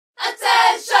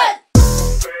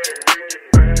Attention!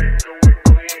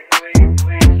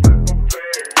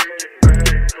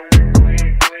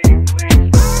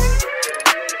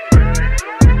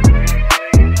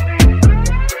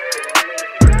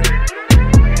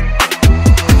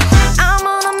 I'm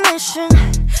on a mission,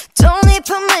 don't need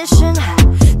permission.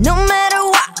 No matter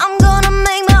what, I'm gonna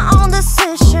make my own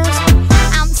decisions.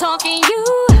 I'm talking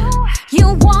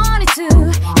you wanted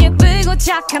to. 예쁘고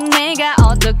착한 내가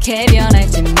어떻게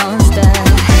변할지 monster.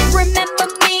 Remember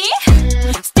me,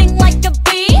 sting like a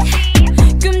bee.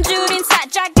 굶주린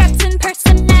사자 같은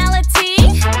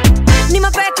personality.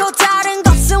 니만 뺏고 다른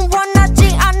것은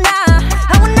원하지 않아.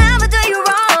 I will never do you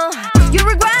wrong. You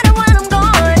regret it when I'm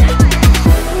gone.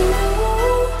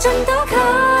 좀 더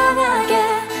강하게,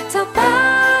 더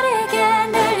빠르게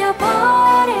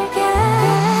날려버릴게.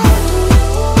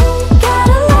 Got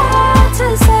a lot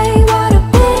to say, what a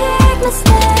big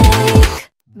mistake.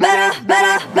 Better,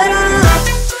 better, better.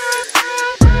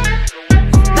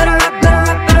 Better up, better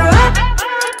up, better up.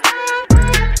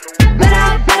 Better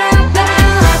up, better up, better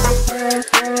up.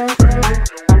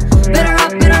 Better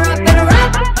up, better up, better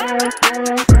up.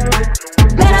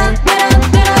 Better, better,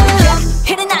 better.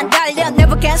 hitting 안 달려,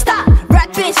 never can stop.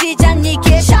 랩은 시작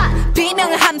니게 shot.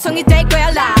 비명은 함성이 될 거야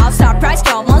loud. Surprise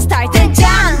come on start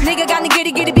등장. 네가 가는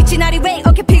길이 빛이 나리 way.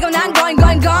 Okay 피곤한 going.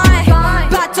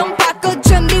 바통 바꿔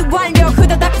준비 완료.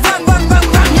 후다닥 run.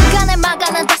 누가 날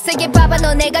막아난 덕색에 봐봐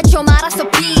너 내가 좀 알아서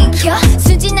비켜.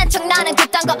 순진한 척 나는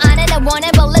그딴 거 안 해. 나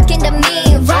whenever look in the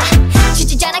mirror.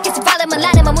 지치지 않아 계속 발음을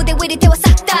나는 무대 위를 태워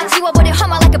싹 다 지워버려.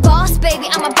 I'm like a boss baby,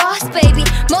 I'm a boss baby.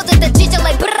 모두 다 찢어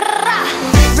like brrrra.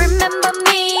 Remember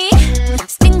me,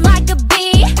 sting like a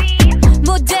bee.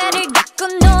 무대를 닦고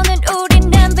노는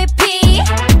우린 MVP.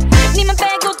 니만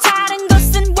빼고 다른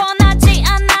것은 원하지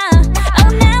않아.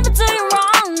 I'll never do you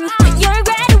wrong. You'll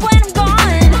regret it when I'm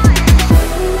gone.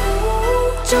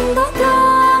 좀 더